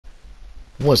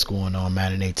What's going on,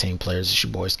 Madden 18 players? It's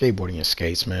your boy Skateboardians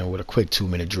Skates, man, with a quick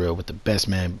 2-minute drill with the best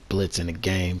man blitz in the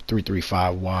game.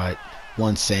 335 wide,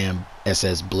 1 Sam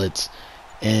SS blitz.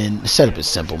 And the setup is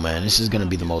simple, man. This is going to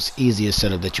be the most easiest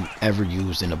setup that you ever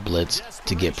used in a blitz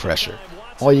to get pressure.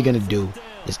 All you're going to do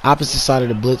is opposite side of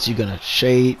the blitz, you're going to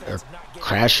shade or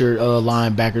crash your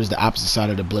linebackers the opposite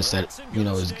side of the blitz that,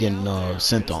 is getting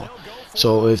sent on.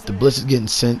 So if the blitz is getting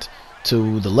sent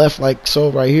to the left like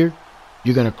so right here,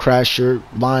 you're going to crash your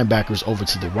linebackers over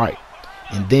to the right.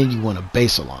 And then you want to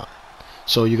base align.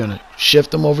 So you're going to shift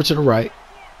them over to the right,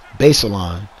 base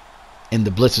align, and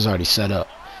the blitz is already set up.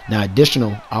 Now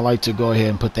additional, I like to go ahead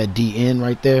and put that D in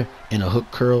right there in a hook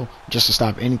curl just to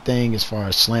stop anything as far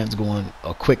as slants going,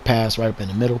 a quick pass right up in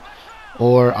the middle.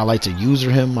 Or I like to user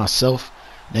him myself.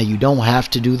 Now you don't have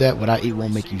to do that. What I eat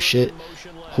won't make you shit.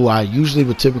 Who I usually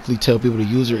would typically tell people to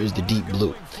user is the deep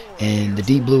blue. And the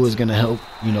deep blue is going to help,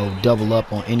 double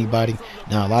up on anybody.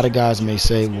 Now a lot of guys may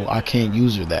say, well, I can't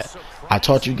user that. I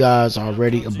taught you guys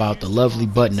already about the lovely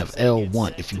button of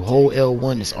L1. If you hold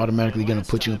L1, it's automatically going to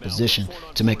put you in position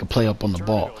to make a play up on the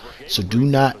ball. So do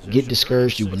not get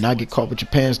discouraged. You will not get caught with your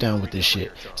pants down with this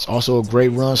shit. It's also a great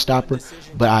run stopper,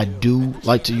 but I do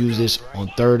like to use this on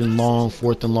 3rd and long,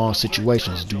 4th and long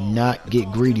situations. Do not get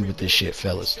greedy with this shit,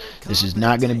 fellas. This is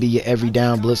not going to be your every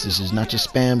down blitz. This is not your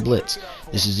spam blitz.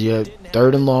 This is your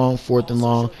 3rd and long, 4th and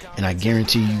long, and I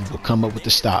guarantee you will come up with the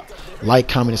stop. Like,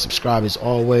 comment, and subscribe as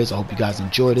always. I hope you guys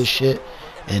enjoy this shit.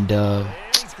 And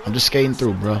I'm just skating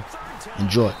through, bro.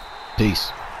 Enjoy.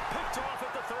 Peace.